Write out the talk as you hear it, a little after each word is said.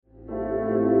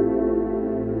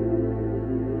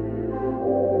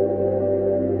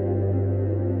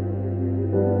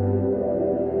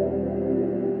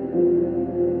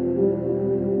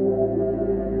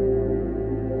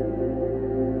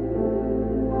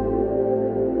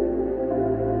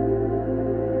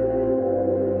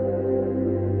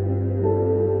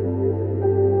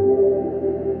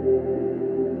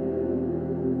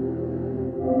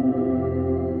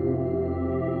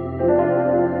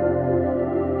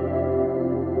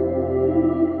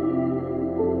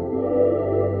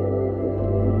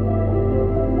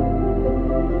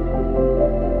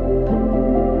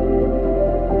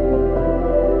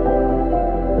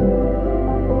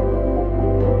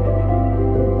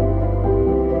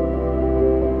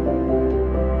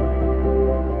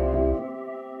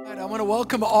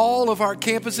welcome all of our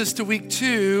campuses to week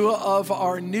 2 of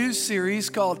our new series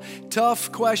called Tough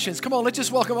Questions. Come on, let's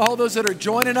just welcome all those that are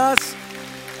joining us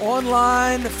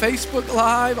online, Facebook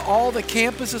Live, all the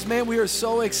campuses. Man, we are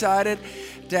so excited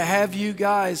to have you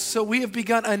guys. So we have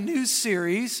begun a new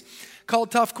series called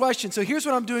Tough Questions. So here's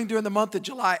what I'm doing during the month of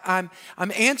July. I'm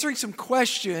answering some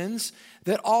questions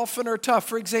that often are tough.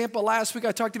 For example, last week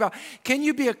I talked about, can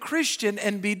you be a Christian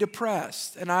and be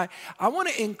depressed? And I want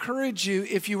to encourage you,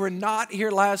 if you were not here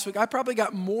last week, I probably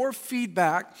got more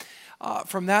feedback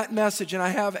from that message than I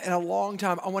have in a long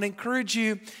time. I want to encourage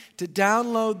you to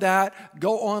download that,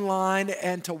 go online,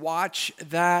 and to watch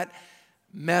that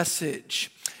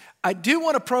message. I do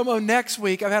want to promo next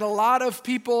week. I've had a lot of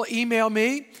people email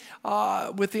me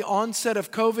with the onset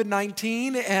of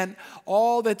COVID-19 and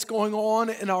all that's going on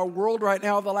in our world right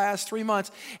now the last 3 months.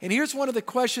 And here's one of the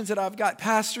questions that I've got.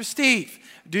 Pastor Steve,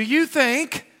 do you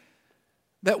think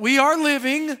that we are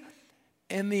living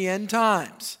in the end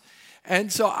times?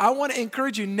 And so I want to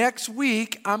encourage you, next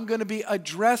week I'm going to be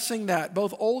addressing that,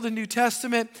 both Old and New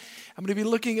Testament. I'm going to be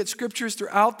looking at scriptures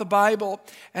throughout the Bible,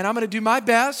 and I'm going to do my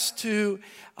best to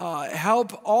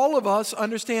help all of us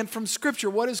understand from Scripture,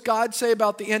 what does God say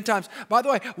about the end times? By the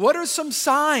way, what are some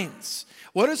signs?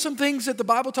 What are some things that the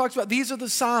Bible talks about? These are the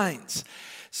signs.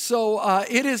 So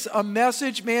it is a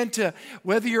message, man, to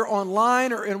whether you're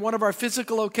online or in one of our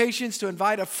physical locations, to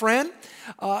invite a friend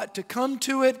to come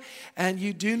to it, and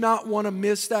you do not want to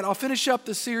miss that. I'll finish up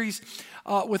the series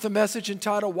with a message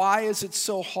entitled, Why Is It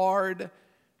So Hard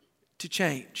to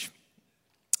Change?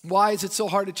 Why is it so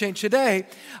hard to change? Today,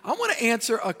 I want to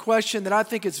answer a question that I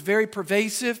think is very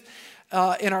pervasive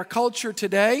in our culture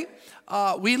today.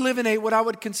 We live in what I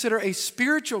would consider a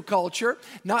spiritual culture,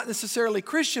 not necessarily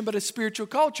Christian, but a spiritual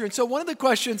culture. And so one of the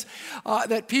questions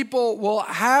that people will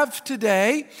have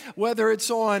today, whether it's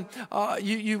on,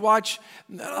 you watch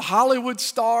Hollywood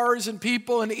stars and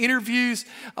people and interviews,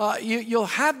 you'll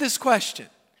have this question: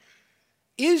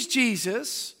 is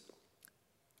Jesus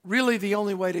really the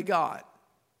only way to God?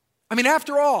 I mean,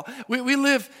 after all, we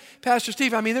live, Pastor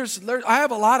Steve, I mean, I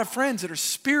have a lot of friends that are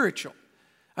spiritual.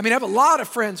 I mean, I have a lot of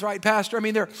friends, right, Pastor? I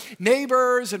mean, they're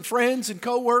neighbors and friends and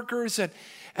coworkers, and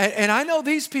I know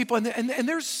these people, and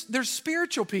they're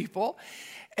spiritual people.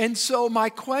 And so my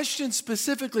question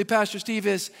specifically, Pastor Steve,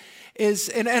 is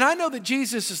and I know that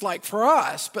Jesus is like for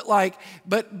us,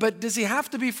 but does he have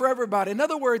to be for everybody? In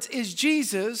other words, is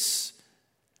Jesus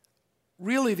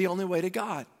really the only way to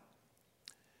God?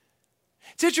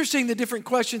 It's interesting the different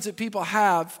questions that people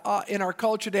have in our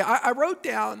culture today. I wrote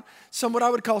down some what I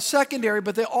would call secondary,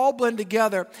 but they all blend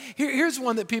together. Here's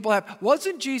one that people have.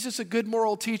 Wasn't Jesus a good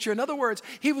moral teacher? In other words,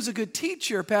 he was a good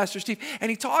teacher, Pastor Steve, and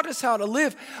he taught us how to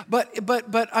live.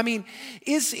 But I mean,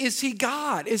 is he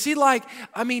God? Is he like,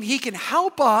 I mean, he can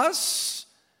help us,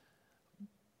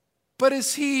 but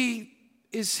is he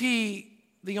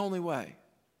the only way?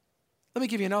 Let me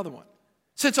give you another one.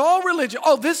 Since all religions,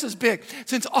 this is big.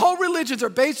 Since all religions are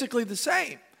basically the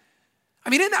same. I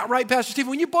mean, isn't that right, Pastor Steve?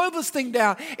 When you boil this thing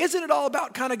down, isn't it all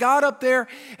about kind of God up there,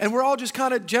 and we're all just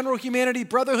kind of general humanity,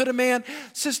 brotherhood of man,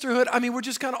 sisterhood? I mean, we're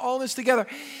just kind of all in this together.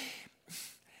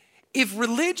 If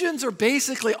religions are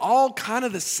basically all kind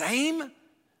of the same,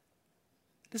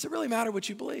 does it really matter what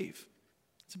you believe?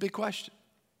 It's a big question.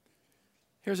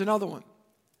 Here's another one.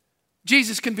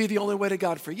 Jesus can be the only way to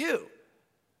God for you.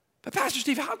 But Pastor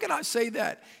Steve, how can I say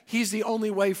that he's the only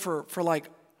way for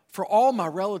all my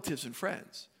relatives and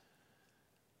friends?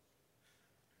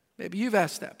 Maybe you've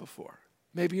asked that before.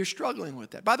 Maybe you're struggling with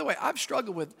that. By the way, I've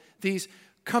struggled with these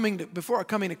before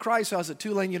coming to Christ. I was at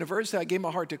Tulane University. I gave my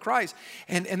heart to Christ.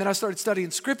 And then I started studying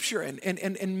Scripture.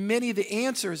 And many of the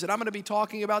answers that I'm going to be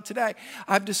talking about today,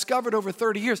 I've discovered over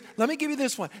 30 years. Let me give you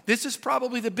this one. This is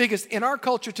probably the biggest in our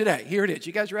culture today. Here it is.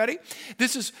 You guys ready?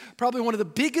 This is probably one of the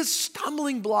biggest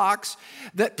stumbling blocks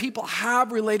that people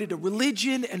have related to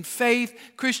religion and faith,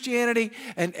 Christianity,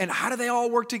 and how do they all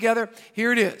work together?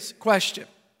 Here it is. Question.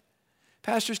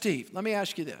 Pastor Steve, let me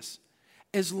ask you this.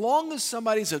 As long as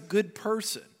somebody's a good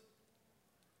person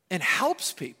and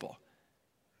helps people,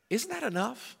 isn't that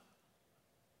enough?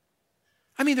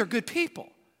 I mean, they're good people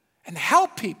and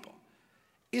help people.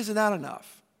 Isn't that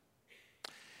enough?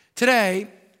 Today,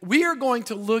 we are going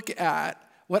to look at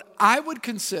what I would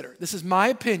consider, this is my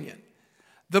opinion,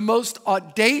 the most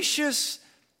audacious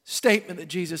statement that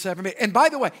Jesus ever made. And by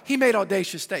the way, he made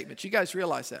audacious statements. You guys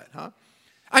realize that, huh?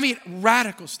 I mean,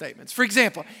 radical statements. For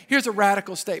example, here's a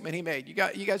radical statement he made. You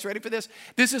guys ready for this?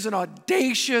 This is an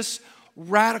audacious,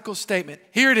 radical statement.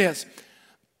 Here it is.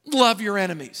 Love your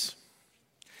enemies.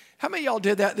 How many of y'all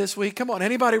did that this week? Come on,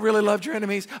 anybody really loved your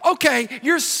enemies? Okay,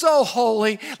 you're so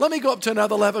holy. Let me go up to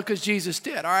another level because Jesus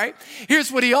did, all right?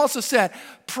 Here's what he also said.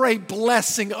 Pray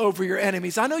blessing over your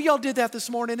enemies. I know y'all did that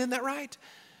this morning, isn't that right?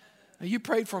 You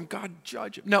prayed for them, God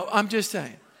judge them. No, I'm just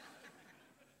saying.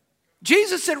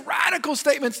 Jesus said radical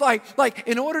statements like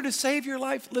in order to save your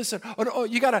life, listen,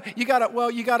 you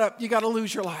gotta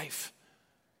lose your life.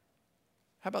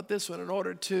 How about this one? In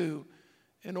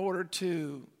order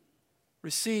to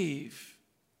receive,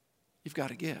 you've got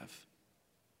to give.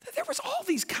 There was all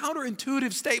these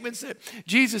counterintuitive statements that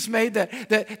Jesus made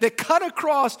that cut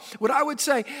across what I would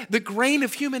say the grain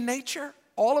of human nature,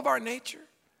 all of our nature.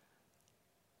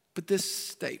 But this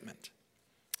statement,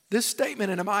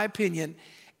 in my opinion,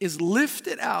 is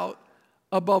lifted out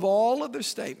above all other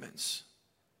statements.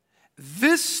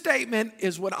 This statement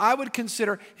is what I would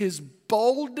consider his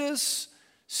boldest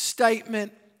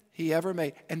statement he ever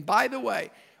made. And by the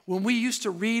way, when we used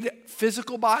to read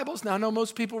physical Bibles, now I know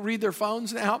most people read their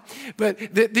phones now, but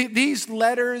these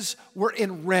letters were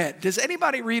in red. Does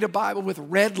anybody read a Bible with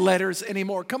red letters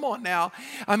anymore? Come on now.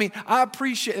 I mean, I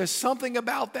appreciate, there's something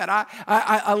about that.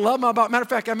 I love my Bible. Matter of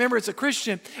fact, I remember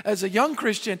as a young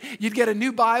Christian, you'd get a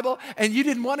new Bible and you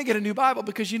didn't want to get a new Bible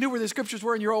because you knew where the scriptures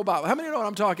were in your old Bible. How many know what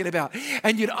I'm talking about?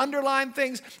 And you'd underline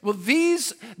things. Well,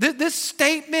 this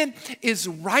statement is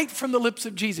right from the lips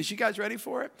of Jesus. You guys ready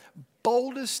for it?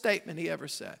 Boldest statement he ever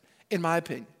said, in my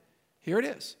opinion. Here it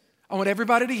is. I want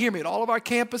everybody to hear me at all of our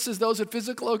campuses, those at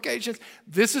physical locations.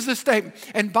 This is the statement.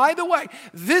 And by the way,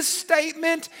 this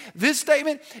statement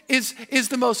is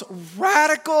the most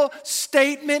radical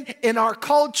statement in our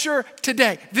culture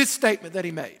today. This statement that he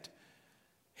made.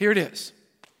 Here it is.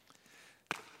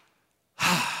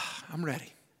 I'm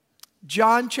ready.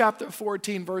 John chapter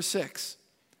 14, verse 6.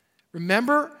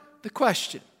 Remember the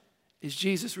question, is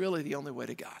Jesus really the only way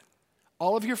to God?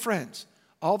 All of your friends,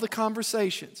 all the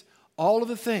conversations, all of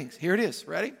the things. Here it is.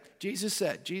 Ready? Jesus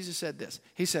said this.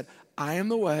 He said, I am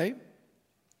the way,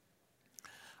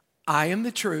 I am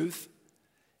the truth,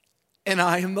 and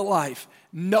I am the life.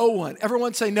 No one.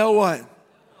 Everyone say no one.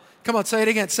 Come on, say it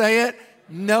again. Say it.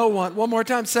 No one. One more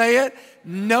time. Say it.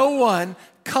 No one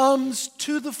comes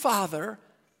to the Father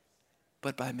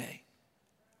but by me.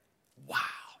 Wow.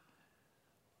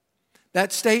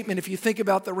 That statement, if you think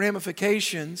about the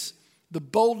ramifications, the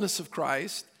boldness of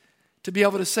Christ, to be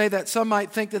able to say that, some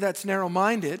might think that that's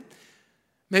narrow-minded.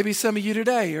 Maybe some of you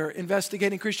today are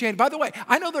investigating Christianity. By the way,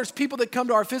 I know there's people that come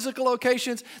to our physical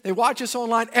locations, they watch us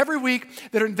online every week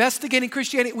that are investigating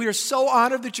Christianity. We are so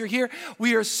honored that you're here.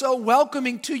 We are so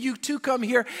welcoming to you to come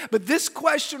here. But this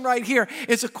question right here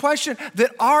is a question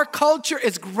that our culture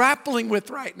is grappling with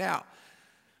right now.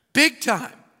 Big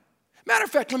time. Matter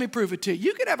of fact, let me prove it to you.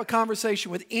 You can have a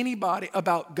conversation with anybody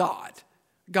about God.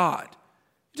 God.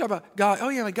 You talk about God. Oh,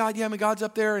 yeah, God. Yeah, God's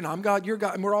up there, and I'm God. You're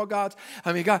God, and we're all gods.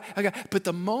 God. But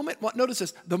the moment, notice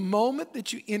this, the moment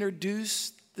that you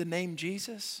introduce the name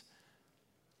Jesus,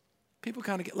 people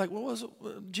kind of get like, well, what was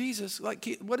it? Jesus? Like,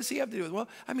 what does he have to do with it? Well,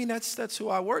 that's who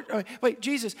I worship. Wait,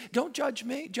 Jesus, don't judge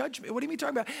me. Judge me. What are you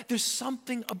talking about? There's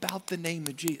something about the name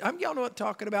of Jesus. Y'all know what I'm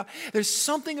talking about. There's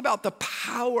something about the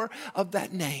power of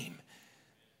that name.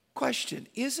 Question,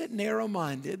 is it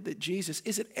narrow-minded that Jesus,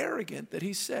 is it arrogant that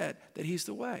he said that he's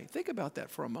the way? Think about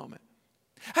that for a moment.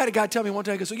 I had a guy tell me one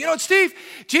time, he goes, you know what, Steve,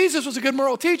 Jesus was a good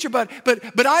moral teacher, but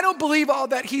I don't believe all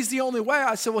that he's the only way.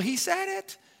 I said, well, he said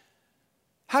it.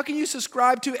 How can you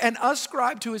subscribe to and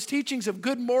ascribe to his teachings of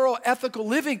good moral, ethical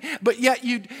living, but yet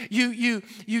you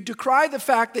decry the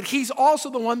fact that he's also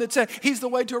the one that said he's the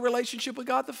way to a relationship with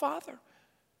God the Father?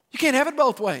 You can't have it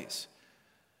both ways.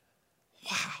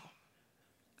 Wow.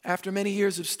 After many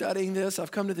years of studying this, I've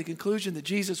come to the conclusion that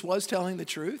Jesus was telling the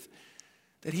truth,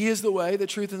 that he is the way, the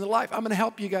truth, and the life. I'm going to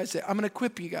help you guys today. I'm going to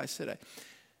equip you guys today.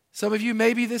 Some of you,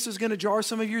 maybe this is going to jar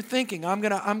some of your thinking. I'm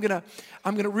going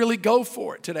to really go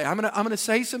for it today. I'm going to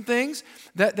say some things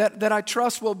that I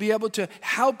trust will be able to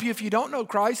help you if you don't know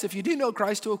Christ, if you do know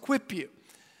Christ, to equip you.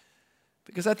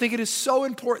 Because I think it is so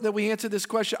important that we answer this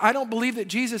question. I don't believe that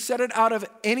Jesus said it out of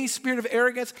any spirit of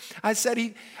arrogance.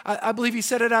 I believe he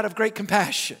said it out of great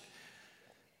compassion.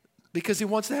 Because he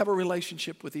wants to have a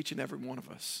relationship with each and every one of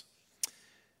us.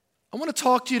 I want to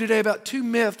talk to you today about two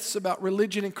myths about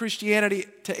religion and Christianity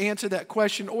to answer that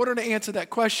question. In order to answer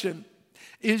that question,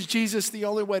 is Jesus the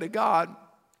only way to God?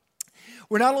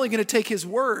 We're not only going to take his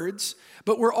words,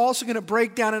 but we're also going to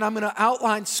break down, and I'm going to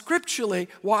outline scripturally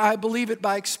why I believe it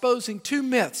by exposing two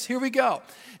myths. Here we go.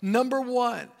 Number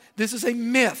one, this is a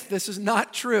myth. This is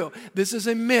not true. This is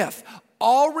a myth.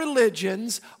 All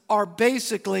religions are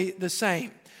basically the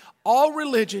same. All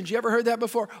religions, you ever heard that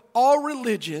before? All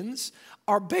religions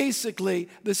are basically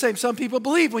the same. Some people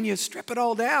believe when you strip it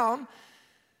all down,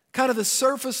 kind of the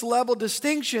surface level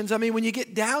distinctions. I mean, when you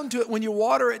get down to it, when you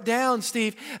water it down,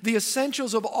 Steve, the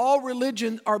essentials of all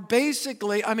religion are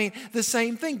basically, the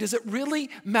same thing. Does it really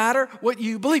matter what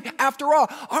you believe? After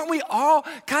all, aren't we all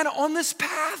kind of on this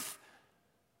path?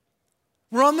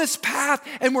 We're on this path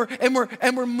and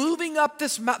we're moving up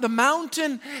the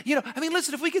mountain.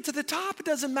 Listen, if we get to the top, it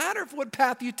doesn't matter what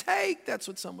path you take. That's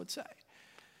what some would say.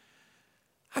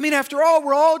 After all,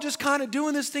 we're all just kind of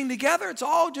doing this thing together. It's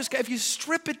all just, if you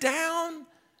strip it down,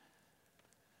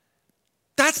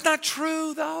 that's not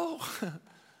true, though.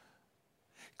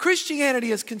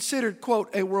 Christianity is considered,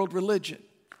 quote, a world religion.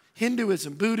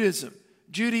 Hinduism, Buddhism,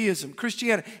 Judaism,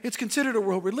 Christianity, it's considered a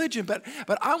world religion. But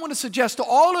I want to suggest to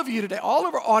all of you today, all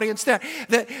of our audience,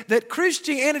 that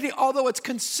Christianity, although it's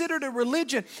considered a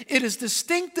religion, it is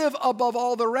distinctive above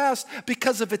all the rest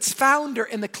because of its founder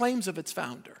and the claims of its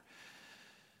founder.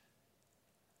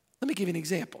 Let me give you an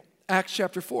example. Acts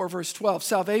chapter 4, verse 12.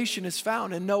 Salvation is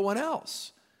found in no one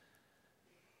else.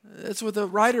 That's what the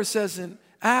writer says in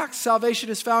Acts. Salvation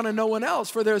is found in no one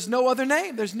else, for there is no other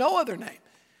name. There's no other name.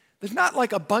 There's not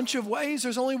like a bunch of ways.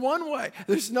 There's only one way.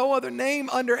 There's no other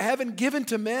name under heaven given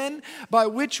to men by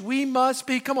which we must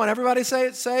be. Come on, everybody say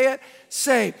it, say it,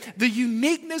 say. The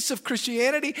uniqueness of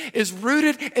Christianity is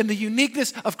rooted in the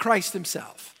uniqueness of Christ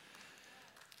himself.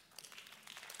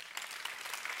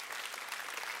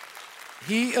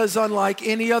 He is unlike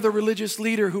any other religious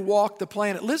leader who walked the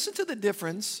planet. Listen to the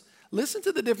difference. Listen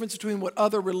to the difference between what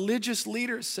other religious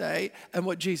leaders say and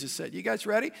what Jesus said. You guys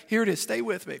ready? Here it is. Stay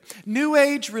with me. New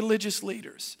Age religious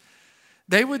leaders,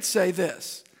 they would say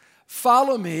this: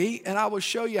 follow me and I will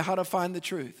show you how to find the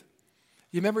truth.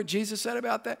 You remember what Jesus said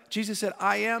about that? Jesus said,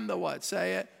 I am the what?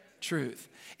 Say it. Truth.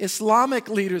 Islamic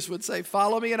leaders would say,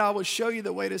 follow me and I will show you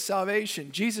the way to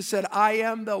salvation. Jesus said, I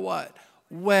am the what?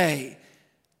 Way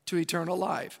to eternal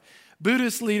life.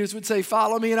 Buddhist leaders would say,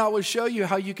 follow me and I will show you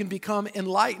how you can become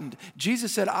enlightened.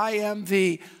 Jesus said, I am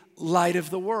the light of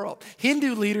the world.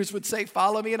 Hindu leaders would say,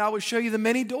 follow me and I will show you the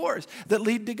many doors that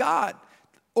lead to God,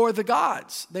 or the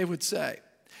gods, they would say.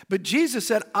 But Jesus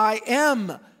said, I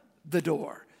am the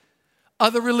door.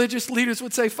 Other religious leaders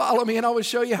would say, follow me and I will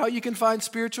show you how you can find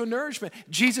spiritual nourishment.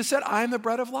 Jesus said, I am the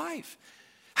bread of life.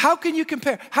 How can you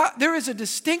compare? There is a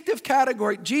distinctive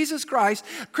category. Jesus Christ,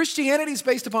 Christianity is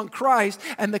based upon Christ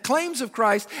and the claims of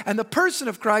Christ and the person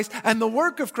of Christ and the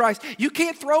work of Christ. You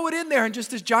can't throw it in there and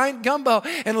just this giant gumbo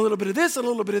and a little bit of this and a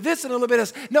little bit of this and a little bit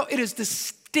of this. No, it is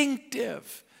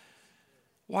distinctive.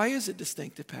 Why is it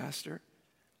distinctive, Pastor?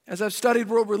 As I've studied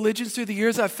world religions through the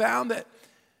years, I've found that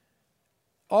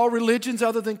all religions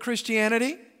other than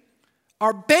Christianity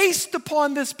are based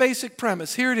upon this basic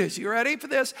premise. Here it is. You ready for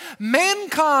this?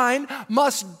 Mankind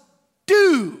must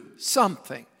do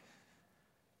something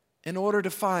in order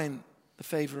to find the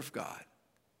favor of God.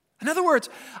 In other words,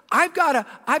 I've got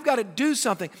to do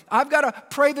something. I've got to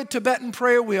pray the Tibetan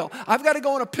prayer wheel. I've got to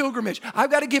go on a pilgrimage. I've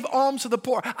got to give alms to the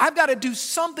poor. I've got to do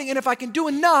something, and if I can do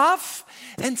enough,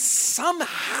 then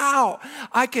somehow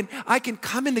I can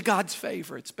come into God's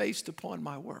favor. It's based upon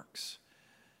my works.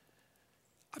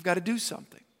 I've got to do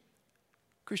something.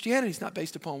 Christianity is not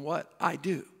based upon what I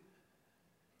do.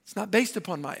 It's not based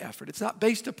upon my effort. It's not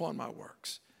based upon my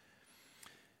works.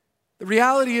 The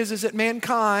reality is that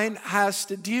mankind has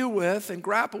to deal with and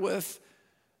grapple with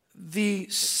the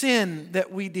sin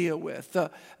that we deal with,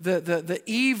 the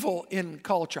evil in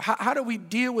culture. How do we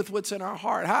deal with what's in our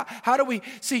heart? How do we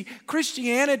see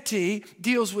Christianity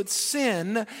deals with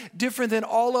sin different than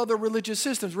all other religious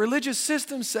systems? Religious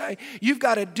systems say you've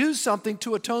got to do something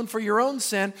to atone for your own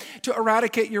sin, to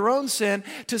eradicate your own sin,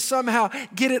 to somehow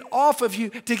get it off of you,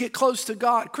 to get close to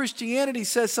God. Christianity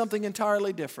says something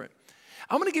entirely different.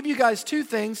 I'm going to give you guys two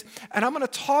things, and I'm going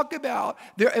to talk about,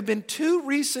 there have been two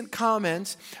recent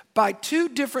comments by two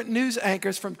different news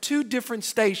anchors from two different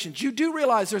stations. You do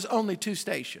realize there's only two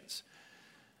stations.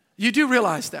 You do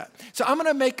realize that. So I'm going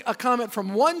to make a comment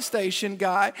from one station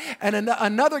guy and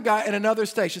another guy at another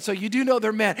station. So you do know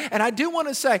they're men. And I do want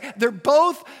to say they're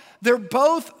both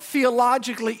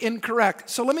theologically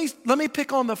incorrect. So let me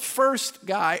pick on the first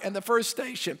guy and the first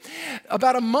station.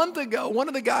 About a month ago, one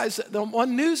of the guys, the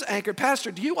one news anchor, Pastor,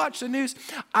 do you watch the news?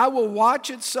 I will watch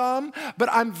it some, but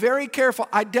I'm very careful.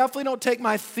 I definitely don't take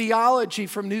my theology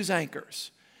from news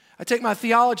anchors. I take my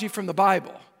theology from the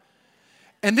Bible.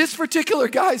 And this particular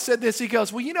guy said this. He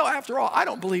goes, well, after all, I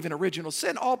don't believe in original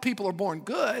sin. All people are born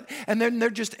good, and then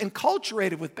they're just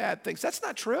enculturated with bad things. That's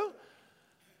not true.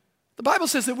 The Bible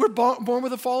says that we're born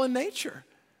with a fallen nature.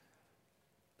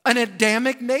 An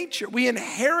Adamic nature. We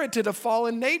inherited a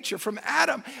fallen nature from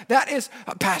Adam. That is,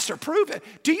 Pastor, prove it.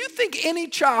 Do you think any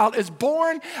child is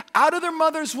born out of their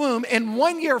mother's womb and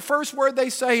 1 year, first word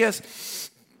they say is,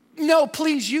 no,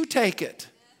 please, you take it?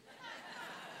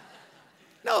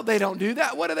 No, they don't do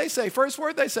that. What do they say? First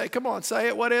word they say, come on, say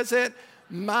it. What is it?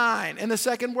 Mine. And the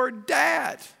second word,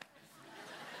 dad.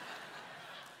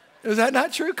 Is that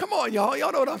not true? Come on, y'all.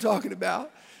 Y'all know what I'm talking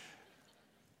about.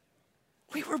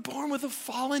 We were born with a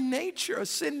fallen nature, a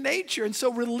sin nature. And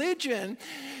so religion,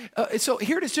 so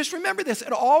here it is. Just remember this.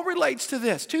 It all relates to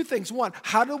this. Two things. One,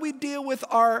 how do we deal with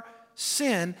our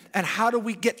sin and how do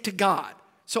we get to God?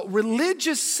 So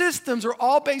religious systems are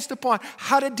all based upon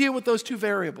how to deal with those two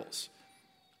variables.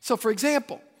 So for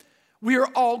example, we are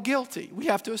all guilty. We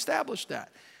have to establish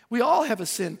that. We all have a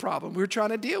sin problem we're trying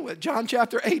to deal with. John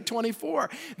chapter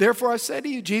 8:24. Therefore I say to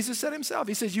you, Jesus said himself,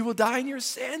 he says, you will die in your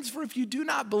sins, for if you do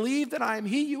not believe that I am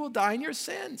he, you will die in your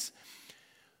sins.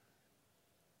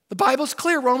 The Bible's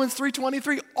clear, Romans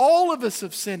 3:23, all of us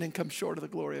have sinned and come short of the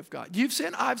glory of God. You've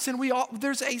sinned, I've sinned,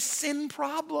 there's a sin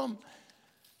problem.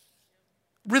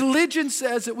 Religion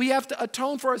says that we have to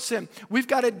atone for our sin. We've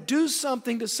got to do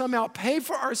something to somehow pay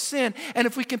for our sin. And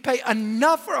if we can pay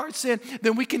enough for our sin,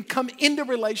 then we can come into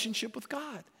relationship with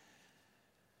God.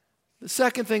 The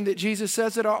second thing that Jesus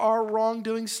says that our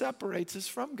wrongdoing separates us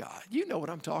from God. You know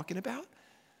what I'm talking about.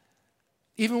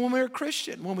 Even when we're a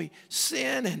Christian, when we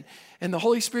sin and the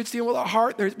Holy Spirit's dealing with our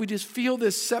heart, we just feel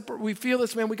this separate. We feel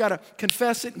this, man, we got to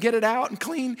confess it and get it out and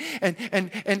clean and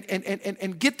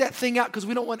get that thing out because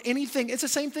we don't want anything. It's the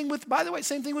same thing with, by the way,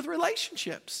 same thing with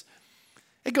relationships.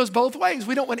 It goes both ways.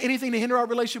 We don't want anything to hinder our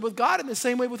relationship with God in the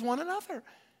same way with one another.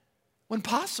 When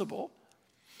possible,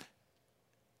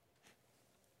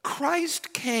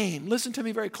 Christ came, listen to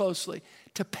me very closely,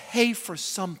 to pay for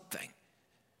something.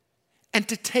 And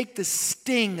to take the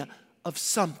sting of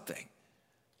something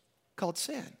called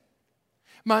sin.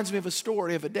 Reminds me of a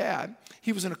story of a dad.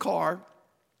 He was in a car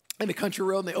in a country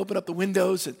road and they opened up the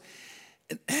windows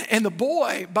and the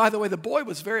boy, by the way, the boy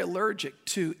was very allergic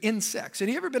to insects. Have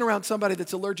you ever been around somebody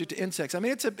that's allergic to insects? I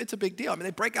mean, it's a big deal. I mean,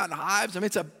 they break out in hives. I mean,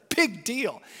 it's a big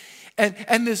deal.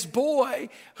 And this boy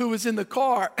who was in the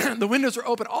car, the windows are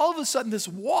open. All of a sudden, this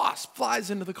wasp flies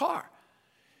into the car.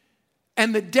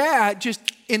 And the dad just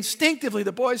instinctively,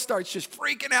 the boy starts just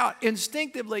freaking out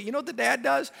instinctively. You know what the dad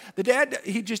does? The dad,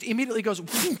 he just immediately goes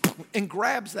and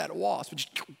grabs that wasp, which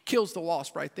kills the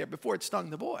wasp right there before it stung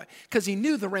the boy. Because he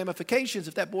knew the ramifications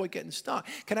of that boy getting stung.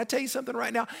 Can I tell you something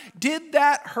right now? Did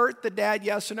that hurt the dad,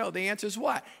 yes or no? The answer is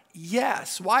what?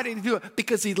 Yes. Why did he do it?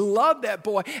 Because he loved that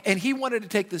boy and he wanted to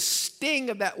take the sting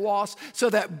of that wasp so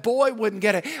that boy wouldn't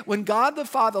get it. When God the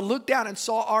Father looked down and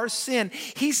saw our sin,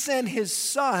 he sent his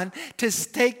son to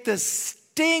take the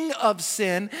sting of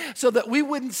sin so that we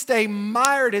wouldn't stay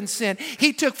mired in sin.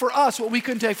 He took for us what we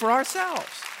couldn't take for ourselves.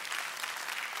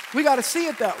 We got to see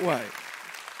it that way.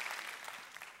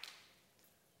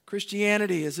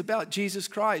 Christianity is about Jesus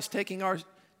Christ taking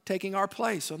our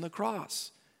place on the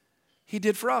cross. He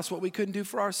did for us what we couldn't do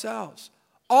for ourselves.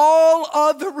 All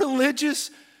other religious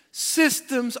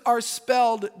systems are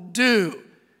spelled do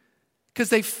because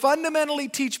they fundamentally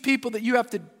teach people that you have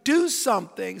to do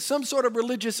something, some sort of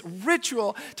religious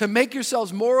ritual to make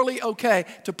yourselves morally okay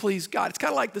to please God. It's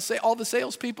kind of like all the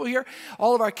salespeople here,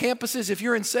 all of our campuses. If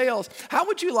you're in sales, how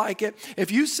would you like it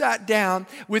if you sat down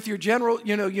with your general,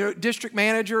 your district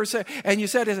manager and you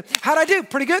said, how'd I do?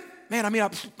 Pretty good? Man,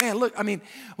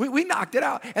 we knocked it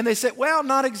out. And they said, well,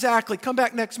 not exactly. Come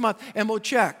back next month and we'll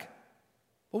check.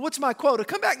 Well, what's my quota?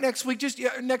 Come back next week,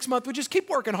 next month. We'll just keep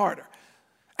working harder.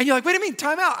 And you're like, wait a minute,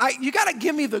 time out. You got to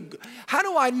give me how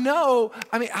do I know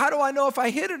if I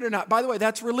hit it or not? By the way,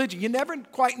 that's religion. You never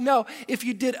quite know if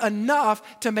you did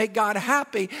enough to make God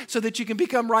happy so that you can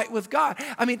become right with God.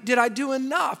 I mean, did I do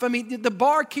enough? I mean, the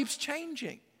bar keeps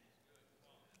changing.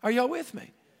 Are y'all with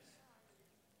me?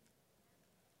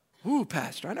 Ooh,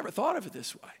 Pastor, I never thought of it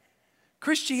this way.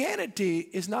 Christianity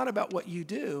is not about what you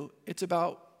do. It's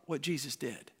about what Jesus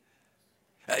did.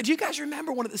 Do you guys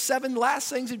remember one of the 7 last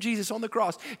things of Jesus on the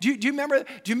cross? Do you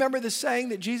remember the saying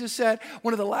that Jesus said?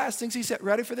 One of the last things he said,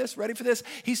 ready for this?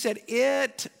 He said,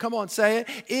 come on, say it,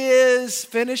 is,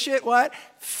 finish it, what?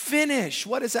 Finish.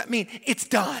 What does that mean? It's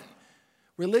done.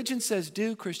 Religion says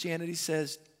do, Christianity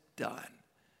says done.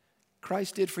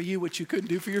 Christ did for you what you couldn't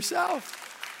do for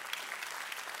yourself.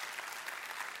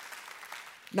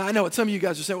 Now, I know what some of you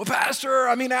guys are saying, well, Pastor,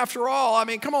 after all,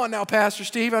 come on now, Pastor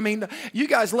Steve. You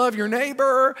guys love your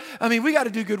neighbor. We got to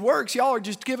do good works. Y'all are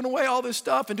just giving away all this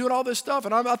stuff and doing all this stuff.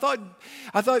 And I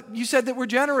thought you said that we're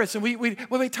generous. And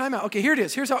wait, time out. Okay, here it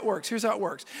is. Here's how it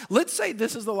works. Let's say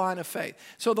this is the line of faith.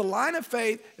 So the line of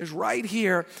faith is right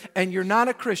here, and you're not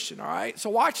a Christian, all right? So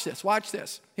watch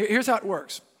this. Here's how it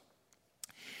works.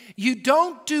 You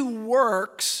don't do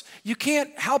works. You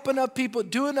can't help enough people,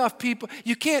 do enough people.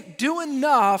 You can't do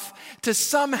enough to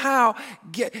somehow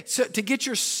get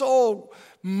your soul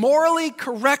morally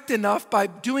correct enough by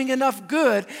doing enough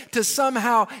good to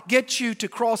somehow get you to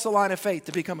cross the line of faith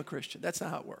to become a Christian. That's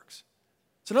not how it works.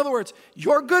 So in other words,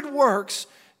 your good works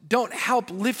don't help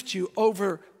lift you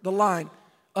over the line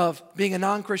of being a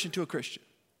non-Christian to a Christian.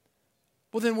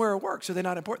 Well, then where are works? Are they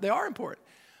not important? They are important.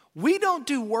 We don't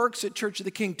do works at Church of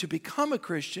the King to become a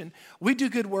Christian. We do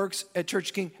good works at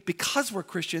Church of the King because we're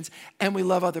Christians and we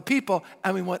love other people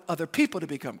and we want other people to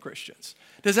become Christians.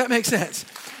 Does that make sense?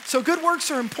 So good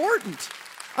works are important.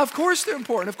 Of course they're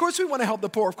important. Of course we want to help the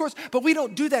poor, of course. But we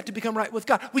don't do that to become right with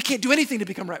God. We can't do anything to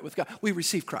become right with God. We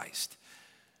receive Christ.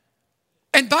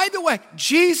 And by the way,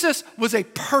 Jesus was a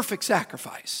perfect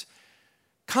sacrifice.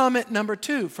 Comment number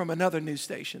 2 from another news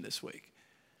station this week.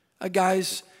 A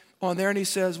guy's on there and he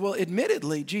says, well,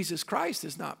 admittedly, Jesus Christ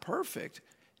is not perfect.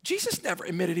 Jesus never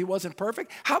admitted he wasn't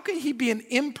perfect. How can he be an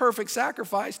imperfect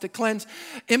sacrifice to cleanse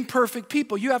imperfect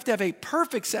people? You have to have a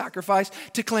perfect sacrifice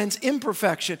to cleanse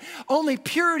imperfection. Only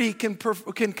purity can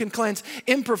cleanse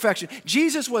imperfection.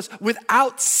 Jesus was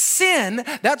without sin.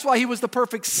 That's why he was the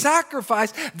perfect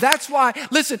sacrifice. That's why,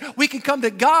 listen, we can come to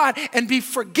God and be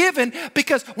forgiven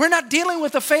because we're not dealing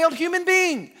with a failed human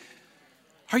being.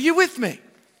 Are you with me?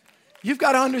 You've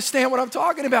got to understand what I'm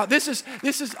talking about. This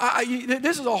is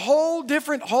a whole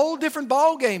different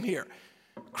ball game here.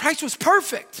 Christ was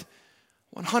perfect,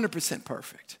 100%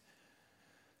 perfect.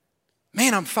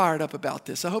 Man, I'm fired up about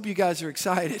this. I hope you guys are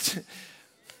excited.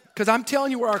 Because I'm telling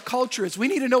you where our culture is. We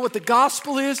need to know what the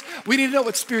gospel is. We need to know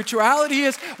what spirituality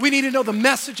is. We need to know the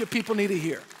message that people need to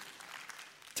hear.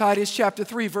 Titus chapter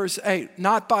 3, verse 8,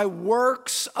 not by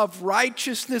works of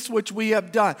righteousness which we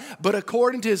have done, but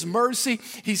according to his mercy,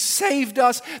 he saved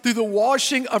us through the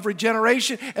washing of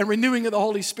regeneration and renewing of the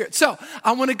Holy Spirit. So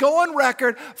I want to go on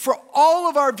record for all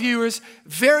of our viewers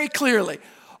very clearly.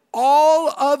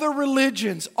 All other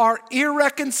religions are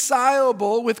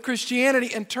irreconcilable with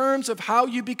Christianity in terms of how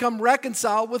you become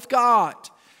reconciled with God.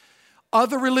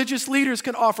 Other religious leaders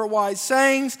can offer wise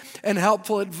sayings and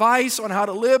helpful advice on how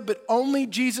to live, but only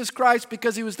Jesus Christ,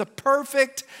 because he was the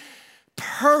perfect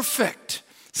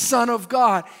Son of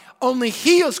God, only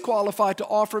he is qualified to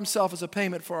offer himself as a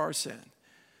payment for our sin.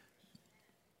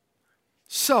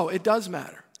 So it does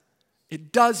matter.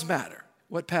 It does matter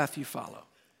what path you follow.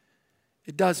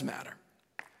 It does matter.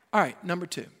 All right, number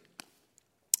 2.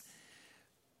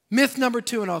 Myth number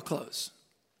 2, and I'll close.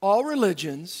 All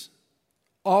religions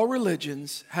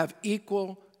have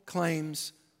equal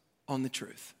claims on the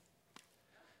truth.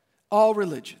 All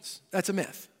religions. That's a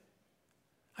myth.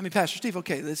 Pastor Steve,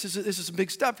 okay, this is some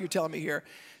big stuff you're telling me here.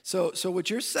 So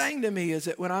what you're saying to me is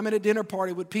that when I'm at a dinner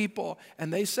party with people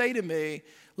and they say to me,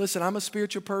 listen, I'm a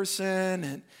spiritual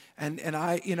person and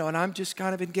I'm just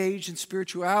kind of engaged in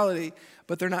spirituality,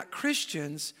 but they're not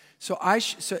Christians.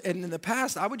 And in the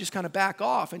past, I would just kind of back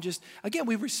off and just, again,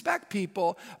 we respect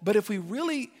people, but if we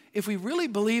really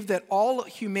believe that all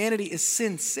humanity is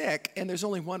sin sick and there's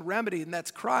only one remedy and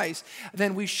that's Christ,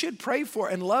 then we should pray for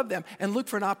and love them and look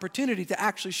for an opportunity to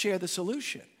actually share the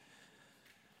solution.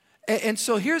 And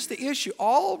so here's the issue.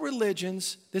 All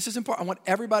religions, this is important. I want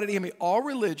everybody to hear me. All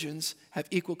religions have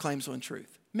equal claims on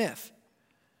truth. Myth.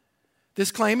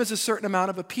 This claim has a certain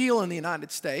amount of appeal in the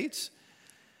United States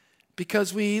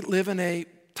because we live in a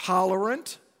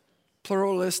tolerant,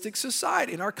 pluralistic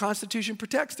society. And our Constitution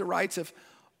protects the rights of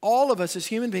all of us as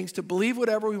human beings to believe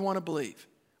whatever we want to believe.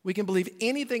 We can believe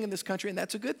anything in this country, and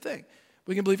that's a good thing.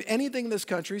 We can believe anything in this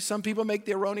country. Some people make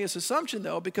the erroneous assumption,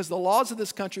 though, because the laws of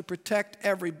this country protect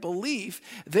every belief.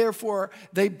 Therefore,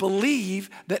 they believe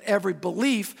that every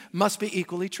belief must be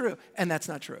equally true, and that's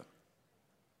not true.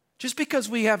 Just because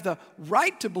we have the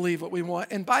right to believe what we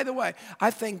want, and by the way,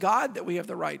 I thank God that we have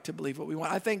the right to believe what we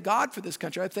want. I thank God for this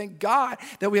country. I thank God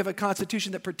that we have a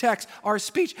constitution that protects our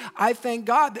speech. I thank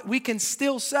God that we can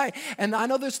still say, and I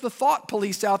know there's the thought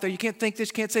police out there, you can't think this,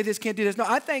 can't say this, can't do this. No,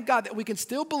 I thank God that we can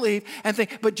still believe and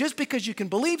think, but just because you can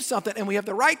believe something and we have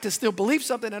the right to still believe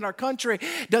something in our country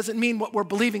doesn't mean what we're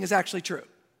believing is actually true.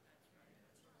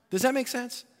 Does that make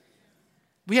sense?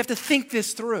 We have to think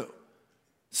this through.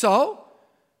 So,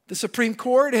 the Supreme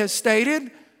Court has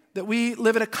stated that we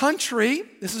live in a country,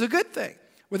 this is a good thing,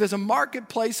 where there's a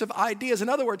marketplace of ideas. In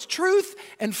other words, truth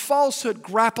and falsehood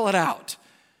grapple it out.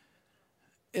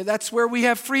 That's where we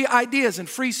have free ideas and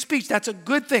free speech. That's a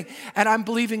good thing. And I'm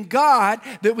believing God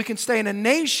that we can stay in a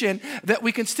nation that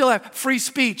we can still have free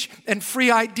speech and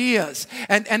free ideas.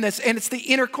 And it's the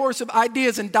intercourse of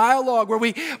ideas and dialogue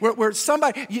where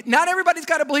somebody, not everybody's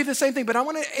got to believe the same thing, but I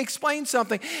want to explain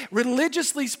something.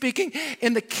 Religiously speaking,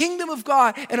 in the kingdom of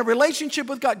God, in a relationship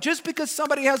with God, just because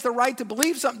somebody has the right to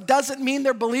believe something doesn't mean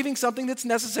they're believing something that's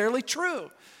necessarily true.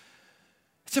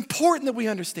 It's important that we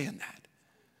understand that.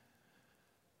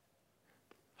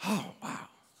 Oh, wow.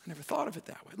 I never thought of it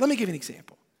that way. Let me give you an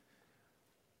example.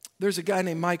 There's a guy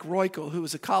named Mike Royko who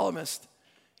was a columnist.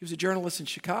 He was a journalist in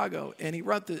Chicago, and he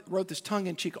wrote this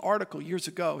tongue-in-cheek article years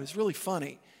ago. It's really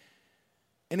funny.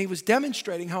 And he was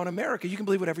demonstrating how in America you can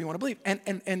believe whatever you want to believe,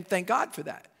 and thank God for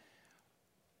that.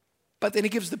 But then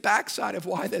he gives the backside of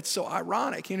why that's so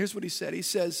ironic. And here's what he said. He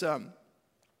says,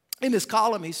 in this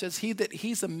column, he says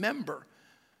he's a member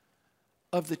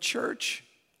of the Church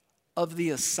of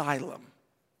the Asylum.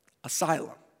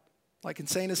 Asylum, like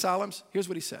insane asylums. Here's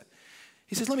what he said.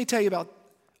 He says, let me tell you about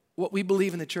what we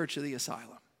believe in the Church of the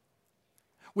Asylum.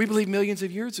 We believe millions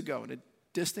of years ago in a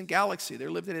distant galaxy there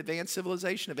lived an advanced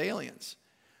civilization of aliens.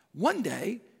 One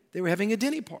day, they were having a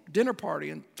dinner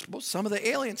party, and some of the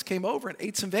aliens came over and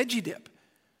ate some veggie dip.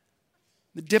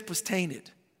 The dip was tainted.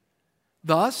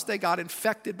 Thus, they got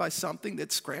infected by something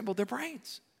that scrambled their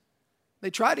brains. They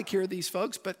tried to cure these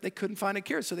folks, but they couldn't find a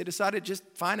cure. So they decided to just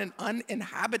find an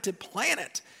uninhabited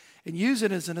planet and use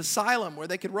it as an asylum where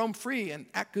they could roam free and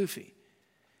act goofy.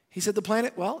 He said, the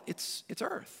planet, well, it's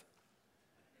Earth.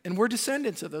 And we're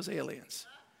descendants of those aliens.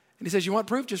 And he says, you want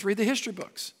proof? Just read the history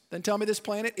books. Then tell me this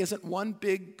planet isn't one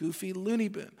big goofy loony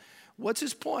bin. What's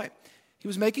his point? He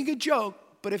was making a joke,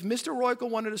 but if Mr. Royko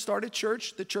wanted to start a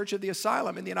church, the Church of the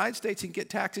Asylum, in the United States, he can get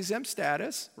tax-exempt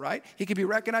status, right? He could be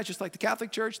recognized just like the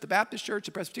Catholic Church, the Baptist Church,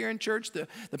 the Presbyterian Church, the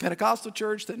Pentecostal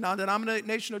Church, the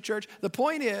non-denominational church. The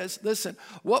point is, listen,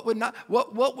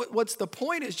 what's the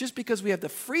point is just because we have the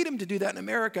freedom to do that in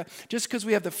America, just because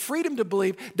we have the freedom to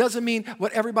believe, doesn't mean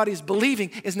what everybody's believing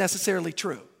is necessarily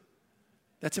true.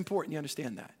 That's important, you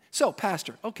understand that. So,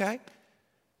 Pastor, okay.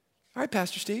 All right,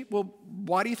 Pastor Steve, well,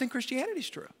 why do you think Christianity's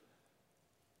true?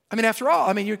 I mean, after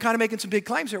all, you're kind of making some big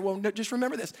claims here. Well, just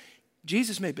remember this.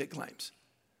 Jesus made big claims.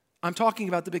 I'm talking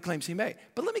about the big claims he made.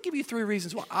 But let me give you 3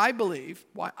 reasons why I believe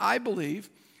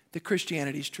that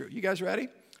Christianity is true. You guys ready?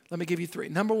 Let me give you 3.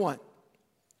 Number 1,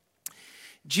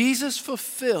 Jesus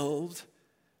fulfilled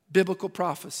biblical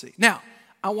prophecy. Now,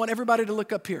 I want everybody to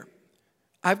look up here.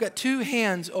 I've got 2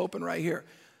 hands open right here.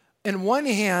 In one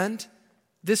hand,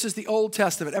 this is the Old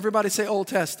Testament. Everybody say Old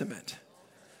Testament.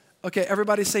 Okay,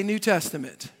 everybody say New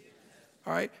Testament.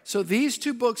 All right, so these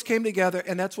 2 books came together,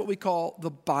 and that's what we call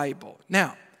the Bible.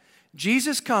 Now,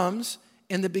 Jesus comes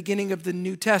in the beginning of the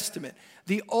New Testament.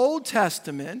 The Old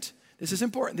Testament, this is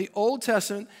important, the Old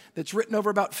Testament that's written over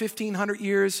about 1,500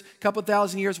 years, a couple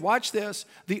thousand years, watch this.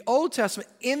 The Old Testament,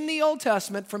 in the Old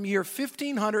Testament, from year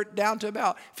 1500 down to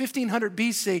about 1500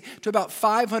 BC to about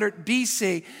 500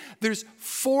 BC, there's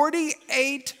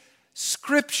 48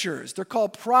 scriptures, they're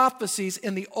called prophecies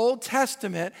in the Old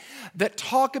Testament that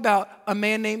talk about a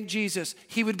man named Jesus.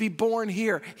 He would be born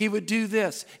here. He would do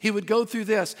this. He would go through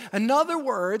this. In other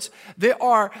words, there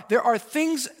are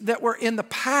things that were in the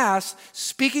past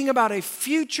speaking about a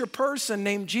future person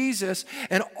named Jesus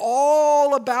and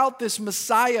all about this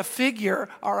Messiah figure,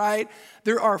 all right?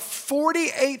 There are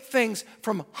 48 things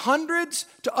from hundreds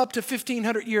to up to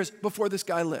 1,500 years before this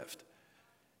guy lived.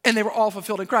 And they were all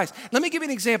fulfilled in Christ. Let me give you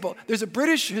an example. There's a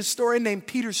British historian named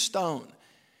Peter Stone.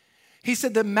 He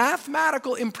said the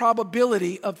mathematical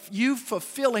improbability of you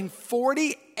fulfilling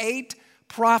 48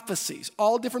 prophecies,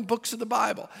 all different books of the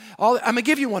Bible. I'm going to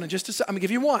give you one in just a second. I'm going to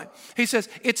give you one. He says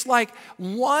it's like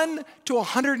 1 to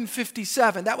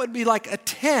 157. That would be like a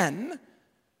 10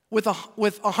 with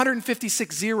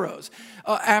 156 zeros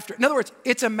after. In other words,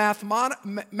 it's a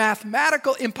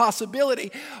mathematical impossibility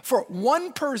for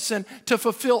one person to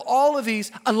fulfill all of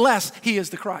these unless he is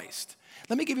the Christ.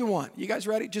 Let me give you one. You guys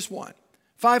ready? Just one.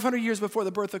 500 years before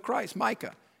the birth of Christ,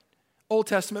 Micah, Old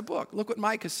Testament book. Look what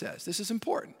Micah says. This is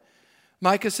important.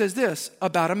 Micah says this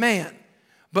about a man.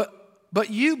 But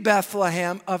you,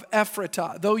 Bethlehem of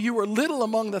Ephratah, though you were little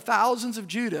among the thousands of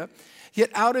Judah, yet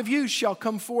out of you shall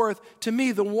come forth to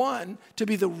me the one to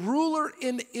be the ruler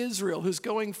in Israel, who's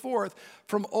going forth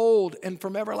from old and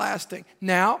from everlasting.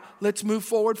 Now, let's move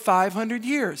forward 500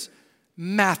 years.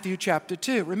 Matthew chapter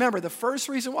 2. Remember, the first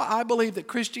reason why I believe that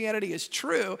Christianity is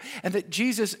true and that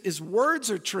Jesus' words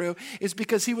are true is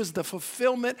because he was the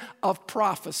fulfillment of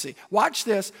prophecy. Watch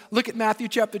this. Look at Matthew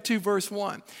chapter 2, verse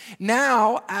 1.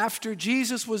 Now, after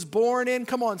Jesus was born in,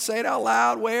 come on, say it out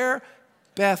loud, where?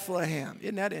 Bethlehem.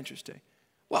 Isn't that interesting?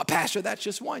 Well, Pastor, that's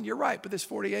just one. You're right, but there's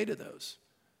 48 of those.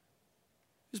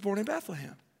 He was born in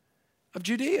Bethlehem of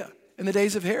Judea in the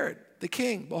days of Herod the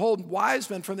king. Behold, wise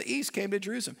men from the east came to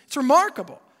Jerusalem. It's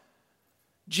remarkable.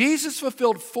 Jesus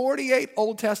fulfilled 48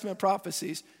 Old Testament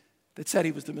prophecies that said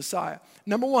he was the Messiah.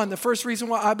 Number one, the first reason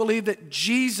why I believe that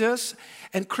Jesus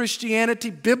and Christianity,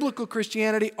 biblical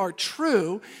Christianity, are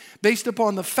true based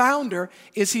upon the founder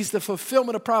is he's the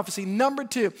fulfillment of prophecy. Number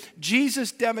two,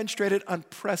 Jesus demonstrated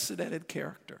unprecedented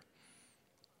character.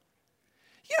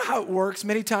 You know how it works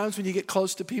many times when you get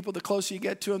close to people, the closer you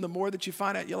get to them, the more that you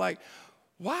find out, you're like,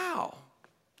 wow,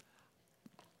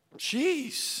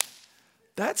 geez,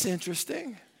 that's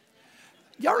interesting.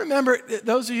 Y'all remember,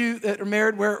 those of you that are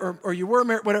married or you were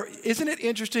married, whatever, isn't it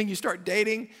interesting you start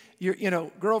dating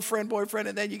your girlfriend, boyfriend,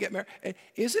 and then you get married? And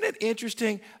isn't it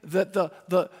interesting that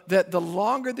the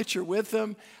longer that you're with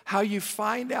them, how you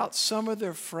find out some of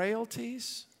their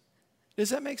frailties?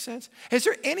 Does that make sense? Has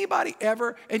there anybody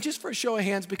ever, and just for a show of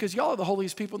hands, because y'all are the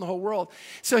holiest people in the whole world.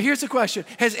 So here's the question.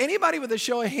 Has anybody with a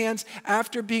show of hands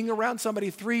after being around somebody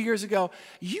 3 years ago,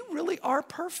 you really are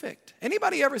perfect?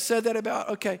 Anybody ever said that about,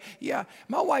 okay, yeah,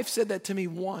 my wife said that to me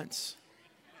once.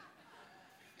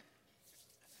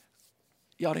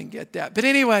 Y'all didn't get that. But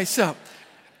anyway, so,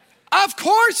 of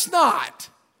course not.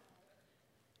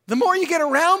 The more you get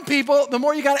around people, the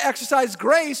more you got to exercise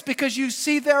grace because you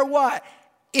see their what?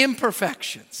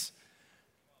 Imperfections.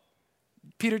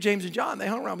 Peter, James, and John, they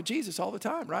hung around with Jesus all the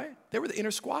time, right? They were the inner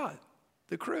squad,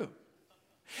 the crew.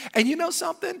 And you know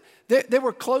something? They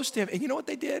were close to him. And you know what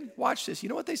they did? Watch this. You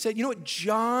know what they said? You know what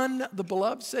John, the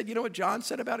beloved, said? You know what John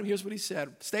said about him? Here's what he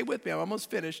said. Stay with me. I'm almost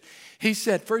finished. He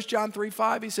said, 1 John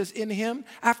 3:5, he says, in him,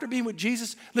 after being with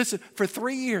Jesus, listen, for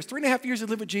 3.5 years he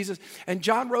lived with Jesus. And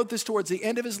John wrote this towards the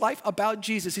end of his life about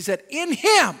Jesus. He said, in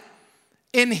him,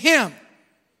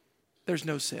 there's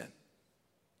no sin.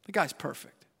 The guy's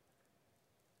perfect.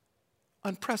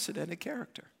 Unprecedented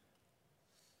character.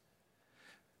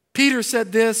 Peter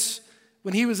said this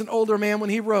when he was an older man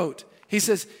when he wrote. He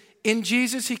says, in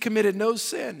Jesus he committed no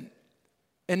sin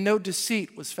and no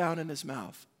deceit was found in his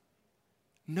mouth.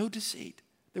 No deceit.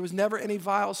 There was never any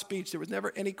vile speech. There was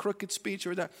never any crooked speech.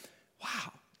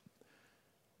 Wow.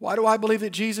 Why do I believe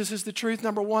that Jesus is the truth?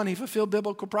 Number one, he fulfilled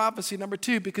biblical prophecy. Number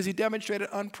two, because he demonstrated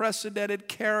unprecedented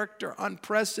character.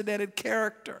 Unprecedented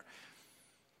character.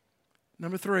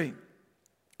 Number three,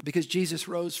 because Jesus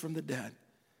rose from the dead.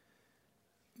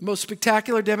 The most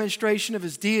spectacular demonstration of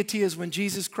his deity is when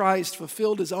Jesus Christ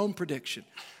fulfilled his own prediction.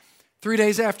 3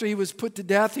 days after he was put to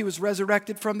death, he was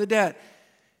resurrected from the dead.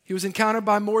 He was encountered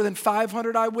by more than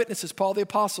 500 eyewitnesses. Paul the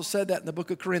Apostle said that in the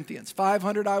book of Corinthians.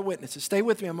 500 eyewitnesses. Stay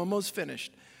with me, I'm almost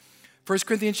finished. 1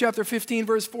 Corinthians chapter 15,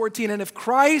 verse 14. And if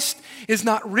Christ is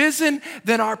not risen,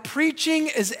 then our preaching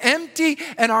is empty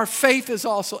and our faith is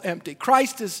also empty.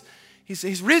 Christ is,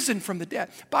 he's risen from the dead.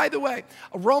 By the way,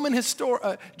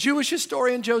 a Jewish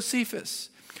historian Josephus,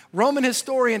 Roman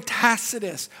historian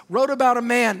Tacitus wrote about a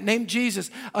man named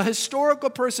Jesus, a historical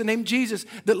person named Jesus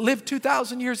that lived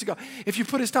 2,000 years ago. If you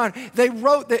put his time, they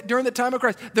wrote that during the time of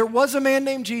Christ, there was a man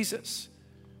named Jesus.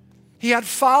 He had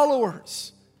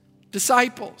followers,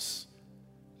 disciples.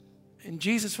 And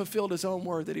Jesus fulfilled his own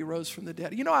word that he rose from the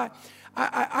dead. You know,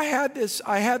 I had this,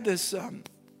 I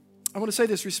want to say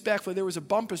this respectfully. There was a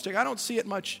bumper sticker. I don't see it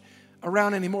much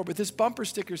around anymore, but this bumper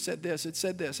sticker said this. It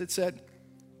said,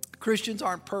 Christians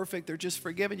aren't perfect, they're just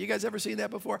forgiven. You guys ever seen that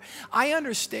before? I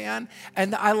understand,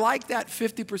 and I like that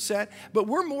 50%, but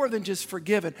we're more than just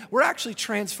forgiven. We're actually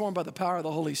transformed by the power of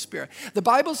the Holy Spirit. The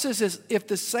Bible says this, if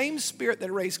the same Spirit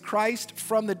that raised Christ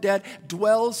from the dead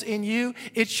dwells in you,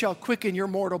 it shall quicken your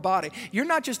mortal body. You're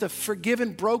not just a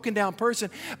forgiven, broken down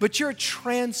person, but you're a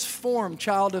transformed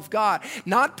child of God.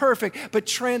 Not perfect, but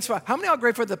transformed. How many are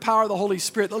grateful for the power of the Holy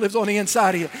Spirit that lives on the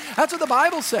inside of you? That's what the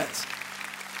Bible says.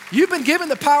 You've been given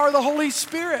the power of the Holy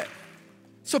Spirit.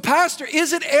 So, Pastor,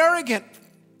 is it arrogant?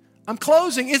 I'm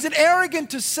closing. Is it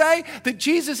arrogant to say that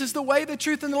Jesus is the way, the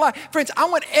truth, and the life? Friends, I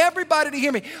want everybody to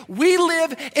hear me. We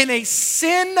live in a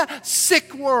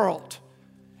sin-sick world.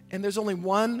 And there's only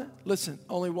one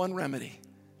remedy.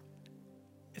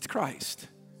 It's Christ.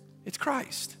 It's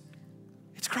Christ.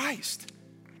 It's Christ.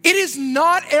 It is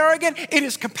not arrogant. It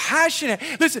is compassionate.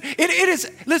 Listen,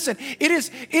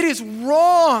 it is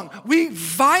wrong. We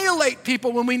violate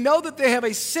people when we know that they have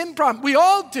a sin problem. We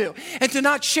all do. And to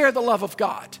not share the love of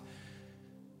God.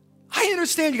 I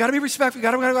understand you got to be respectful, you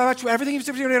got to watch everything,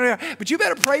 but you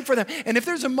better pray for them. And if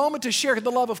there's a moment to share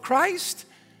the love of Christ,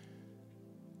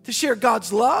 to share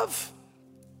God's love,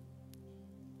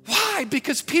 why?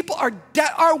 Because people are,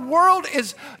 our world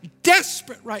is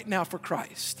desperate right now for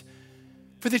Christ.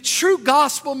 For the true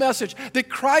gospel message that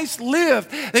Christ lived,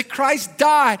 that Christ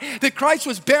died, that Christ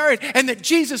was buried, and that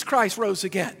Jesus Christ rose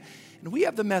again. And we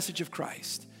have the message of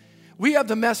Christ. We have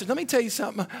the message. Let me tell you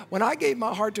something. When I gave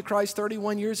my heart to Christ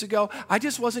 31 years ago, I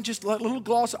just wasn't just a little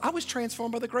gloss. I was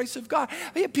transformed by the grace of God.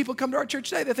 We have people come to our church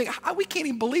today that think, we can't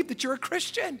even believe that you're a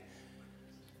Christian.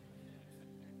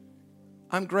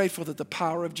 I'm grateful that the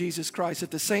power of Jesus Christ,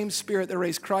 that the same Spirit that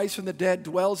raised Christ from the dead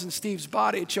dwells in Steve's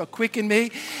body. It shall quicken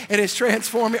me. It has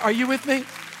transformed me. Are you with me?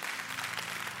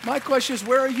 My question is,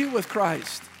 where are you with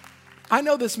Christ? I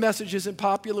know this message isn't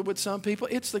popular with some people.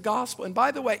 It's the gospel. And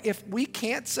by the way, if we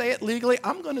can't say it legally,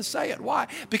 I'm going to say it. Why?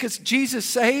 Because Jesus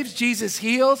saves, Jesus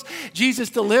heals, Jesus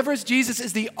delivers. Jesus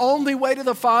is the only way to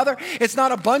the Father. It's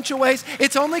not a bunch of ways.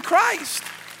 It's only Christ.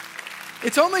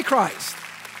 It's only Christ.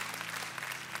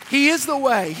 He is the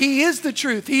way. He is the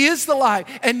truth. He is the life.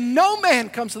 And no man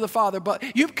comes to the Father,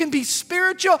 but you can be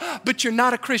spiritual, but you're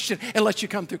not a Christian unless you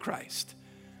come through Christ.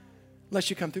 Unless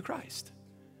you come through Christ.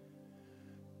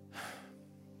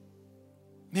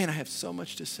 Man, I have so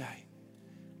much to say.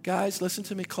 Guys, listen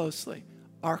to me closely.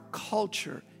 Our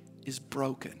culture is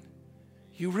broken.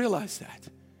 You realize that?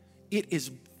 It is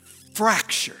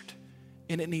fractured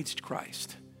and it needs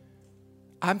Christ.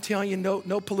 I'm telling you,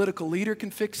 no political leader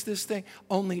can fix this thing.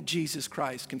 Only Jesus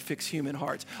Christ can fix human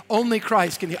hearts. Only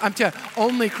Christ can. I'm telling you,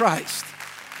 only Christ.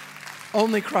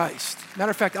 Only Christ.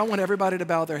 Matter of fact, I want everybody to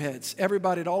bow their heads.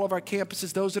 Everybody at all of our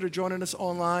campuses, those that are joining us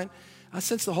online, I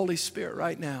sense the Holy Spirit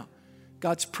right now.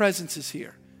 God's presence is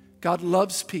here. God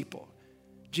loves people.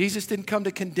 Jesus didn't come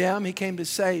to condemn. He came to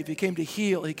save. He came to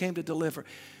heal. He came to deliver.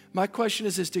 My question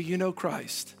is this, do you know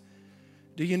Christ?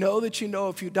 Do you know that you know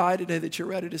if you die today that you're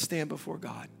ready to stand before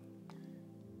God?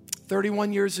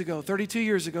 31 years ago, 32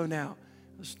 years ago now,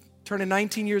 I was turning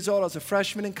 19 years old. I was a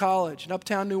freshman in college in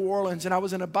uptown New Orleans, and I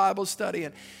was in a Bible study,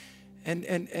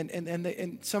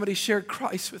 and somebody shared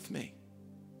Christ with me.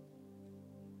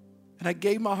 And I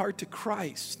gave my heart to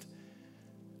Christ.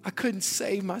 I couldn't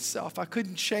save myself. I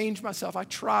couldn't change myself. I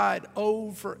tried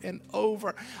over and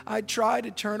over. I tried to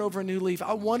turn over a new leaf.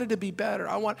 I wanted to be better.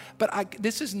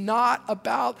 This is not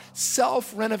about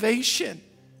self-renovation.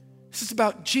 This is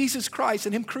about Jesus Christ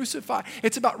and Him crucified.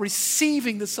 It's about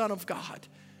receiving the Son of God.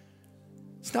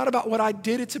 It's not about what I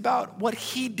did. It's about what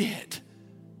He did.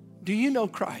 Do you know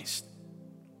Christ?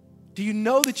 Do you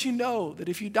know that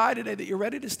if you die today that you're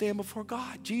ready to stand before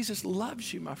God? Jesus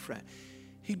loves you, my friend.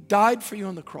 He died for you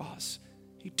on the cross.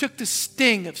 He took the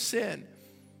sting of sin,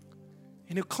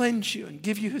 and He'll cleanse you and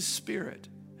give you His Spirit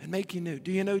and make you new.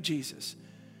 Do you know Jesus?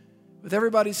 With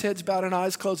everybody's heads bowed and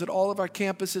eyes closed at all of our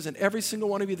campuses, and every single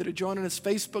one of you that are joining us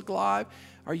Facebook Live,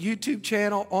 our YouTube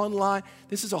channel, online,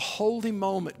 this is a holy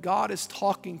moment. God is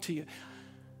talking to you.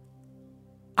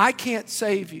 I can't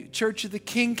save you. Church of the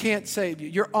King can't save you.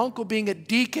 Your uncle being a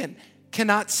deacon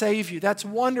cannot save you. That's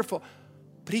wonderful,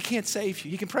 but he can't save you.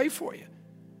 He can pray for you.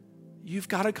 You've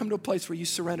got to come to a place where you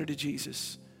surrender to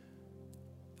Jesus.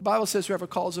 The Bible says whoever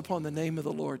calls upon the name of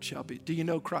the Lord shall be. Do you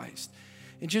know Christ?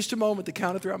 In just a moment, the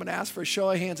count of three, I'm going to ask for a show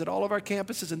of hands at all of our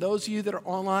campuses. And those of you that are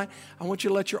online, I want you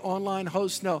to let your online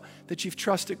host know that you've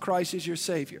trusted Christ as your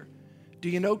Savior. Do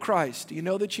you know Christ? Do you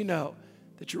know that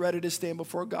you're ready to stand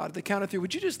before God? At the count of three,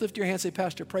 would you just lift your hand and say,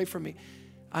 Pastor, pray for me.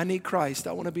 I need Christ.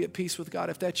 I want to be at peace with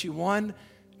God. If that's you, 1,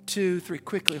 2, 3,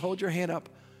 quickly, hold your hand up.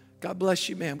 God bless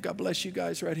you, ma'am. God bless you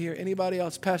guys right here. Anybody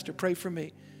else? Pastor, pray for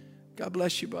me. God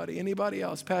bless you, buddy. Anybody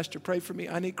else? Pastor, pray for me.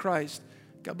 I need Christ.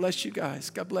 God bless you guys.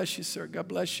 God bless you, sir. God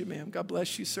bless you, ma'am. God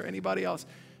bless you, sir. Anybody else?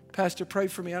 Pastor, pray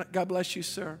for me. God bless you,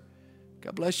 sir.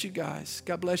 God bless you guys.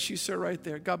 God bless you, sir, right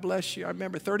there. God bless you. I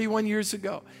remember 31 years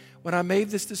ago when I made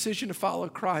this decision to follow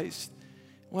Christ,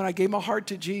 when I gave my heart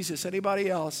to Jesus.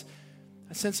 Anybody else?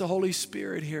 I sense the Holy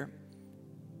Spirit here.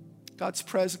 God's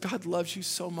presence. God loves you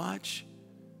so much.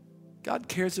 God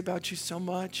cares about you so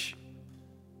much.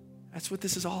 That's what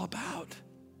this is all about.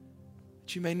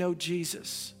 That you may know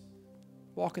Jesus.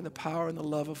 Walk in the power and the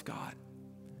love of God.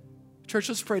 Church,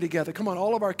 let's pray together. Come on,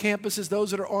 all of our campuses,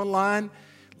 those that are online,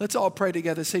 let's all pray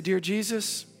together. Say, Dear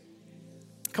Jesus.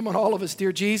 Come on, all of us.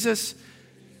 Dear Jesus,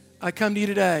 I come to you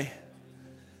today,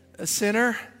 a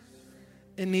sinner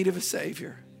in need of a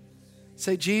Savior.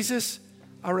 Say, Jesus,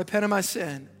 I repent of my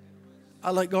sin. I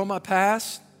let go of my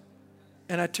past.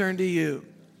 And I turn to you.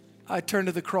 I turn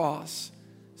to the cross.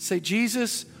 Say,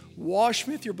 Jesus, wash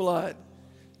me with your blood.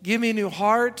 Give me a new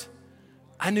heart,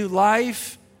 a new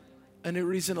life, a new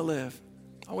reason to live.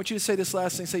 I want you to say this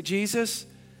last thing. Say, Jesus,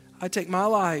 I take my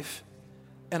life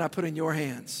and I put it in your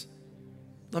hands.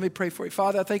 Let me pray for you.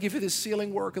 Father, I thank you for this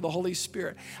sealing work of the Holy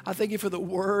Spirit. I thank you for the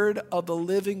word of the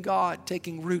living God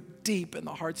taking root deep in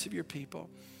the hearts of your people.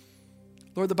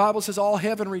 Lord, the Bible says all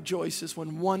heaven rejoices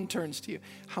when one turns to you.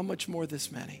 How much more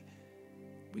this many?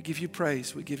 We give you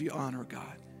praise. We give you honor,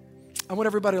 God. I want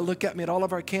everybody to look at me at all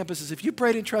of our campuses. If you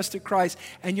prayed and trusted Christ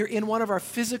and you're in one of our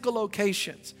physical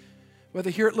locations, whether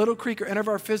here at Little Creek or any of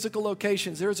our physical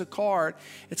locations, there's a card.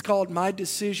 It's called My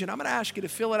Decision. I'm going to ask you to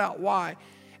fill it out. Why?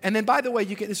 And then, by the way,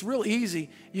 it's real easy.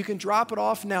 You can drop it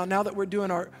off now that we're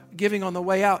doing our giving on the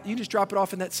way out. You can just drop it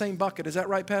off in that same bucket. Is that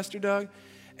right, Pastor Doug?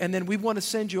 And then we want to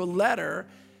send you a letter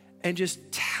and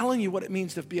just telling you what it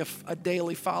means to be a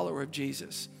daily follower of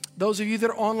Jesus. Those of you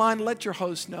that are online, let your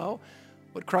host know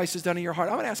what Christ has done in your heart.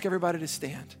 I'm going to ask everybody to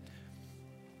stand.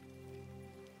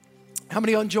 How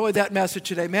many enjoyed that message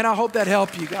today? Man, I hope that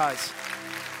helped you guys.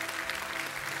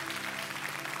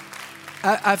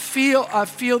 I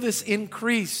feel this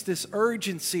increase, this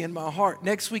urgency in my heart.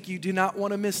 Next week, you do not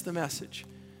want to miss the message.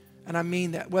 And I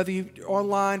mean that. Whether you're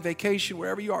online, vacation,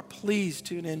 wherever you are, please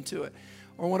tune into it.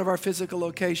 Or one of our physical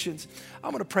locations.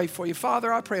 I'm going to pray for you.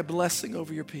 Father, I pray a blessing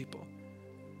over your people.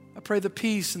 I pray the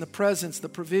peace and the presence, the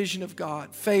provision of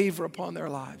God, favor upon their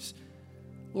lives.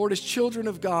 Lord, as children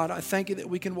of God, I thank you that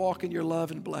we can walk in your love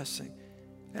and blessing.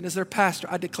 And as their pastor,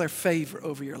 I declare favor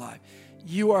over your life.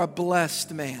 You are a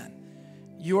blessed man.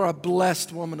 You are a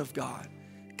blessed woman of God.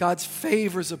 God's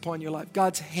favors upon your life.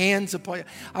 God's hands upon you.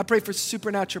 I pray for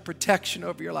supernatural protection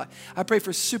over your life. I pray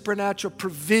for supernatural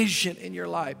provision in your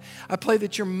life. I pray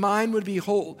that your mind would be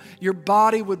whole. Your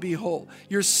body would be whole.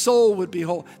 Your soul would be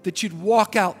whole. That you'd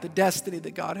walk out the destiny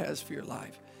that God has for your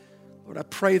life. Lord, I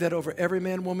pray that over every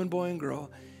man, woman, boy, and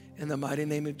girl in the mighty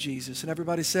name of Jesus. And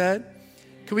everybody said,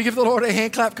 can we give the Lord a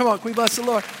hand clap? Come on, can we bless the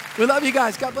Lord? We love you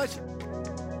guys. God bless you.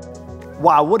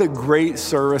 Wow, what a great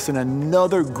service and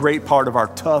another great part of our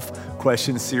Tough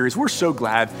Questions series. We're so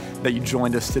glad that you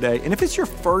joined us today. And if it's your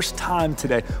first time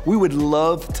today, we would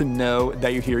love to know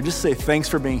that you're here. Just say thanks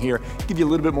for being here, give you a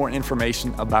little bit more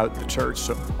information about the church.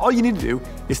 So all you need to do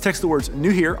is text the words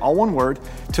 "new here," all one word,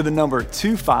 to the number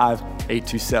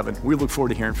 25827. We look forward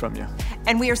to hearing from you.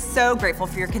 And we are so grateful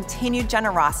for your continued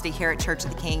generosity here at Church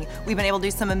of the King. We've been able to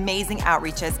do some amazing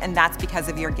outreaches, and that's because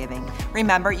of your giving.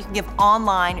 Remember, you can give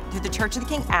online through the Church of the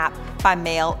King app, by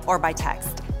mail, or by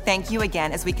text. Thank you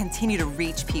again as we continue to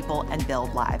reach people and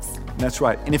build lives. That's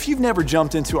right. And if you've never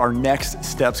jumped into our Next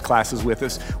Steps classes with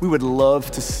us, we would love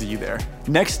to see you there.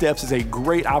 Next Steps is a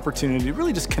great opportunity to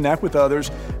really just connect with others,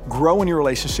 grow in your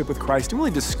relationship with Christ, and really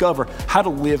discover how to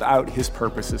live out his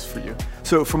purposes for you.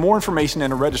 So for more information and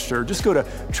to register, just go to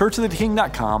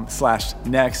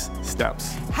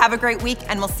churchoftheking.com/nextsteps. Have a great week,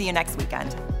 and we'll see you next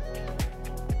weekend.